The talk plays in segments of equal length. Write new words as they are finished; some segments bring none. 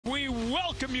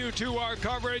welcome you to our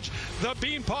coverage. The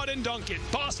Beanpot and Dunk It,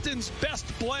 Boston's best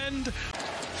blend.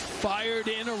 Fired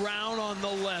in around on the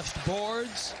left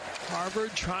boards.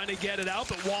 Harvard trying to get it out,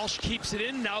 but Walsh keeps it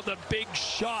in. Now the big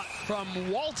shot from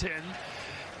Walton.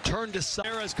 Turned to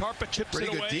center as Carpet chips it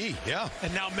away. Pretty good D, yeah.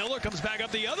 And now Miller comes back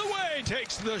up the other way,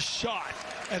 takes the shot.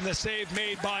 And the save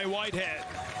made by Whitehead.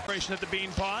 At the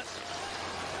Beanpot.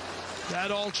 That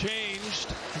all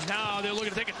changed. Now they're looking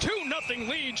to take a 2-0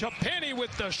 lead. Chapani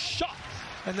with the shot.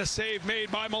 And the save made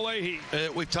by Malahi.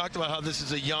 We've talked about how this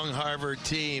is a young Harvard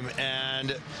team,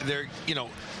 and they're,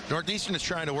 Northeastern is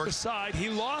trying to work. Side. He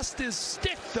lost his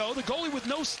stick, though. The goalie with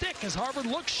no stick as Harvard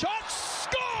looks, shot,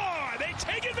 score! They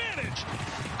take advantage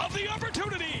of the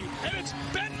opportunity, and it's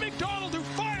Ben McDonald who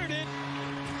fired it,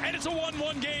 and it's a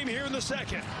 1-1 game here in the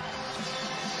second.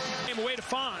 Game away to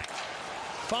Fine.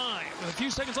 Fine, with a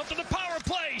few seconds left in the power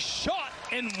play, shot,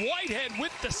 and Whitehead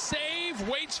with the save,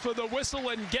 waits for the whistle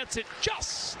and gets it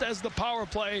just as the power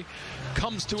play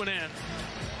comes to an end.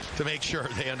 To make sure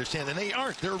they understand, and they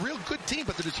aren't. They're a real good team,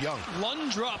 but they're just young.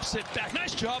 Lund drops it back.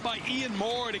 Nice job by Ian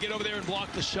Moore to get over there and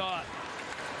block the shot.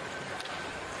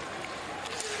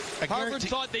 Harvard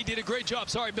thought they did a great job.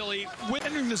 Sorry, Billy. With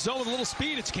entering the zone with a little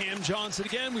speed, it's Cam Johnson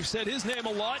again. We've said his name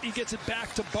a lot. He gets it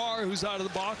back to Barr, who's out of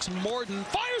the box. Morden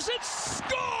fires it,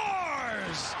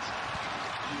 scores!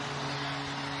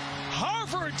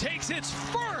 Harvard takes its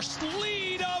first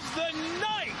lead of the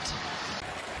night.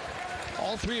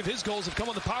 All three of his goals have come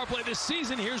on the power play this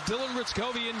season. Here's Dylan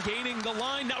Ritzkovian gaining the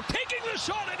line. Now taking the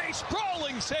shot and a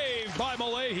sprawling save by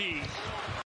Malahi.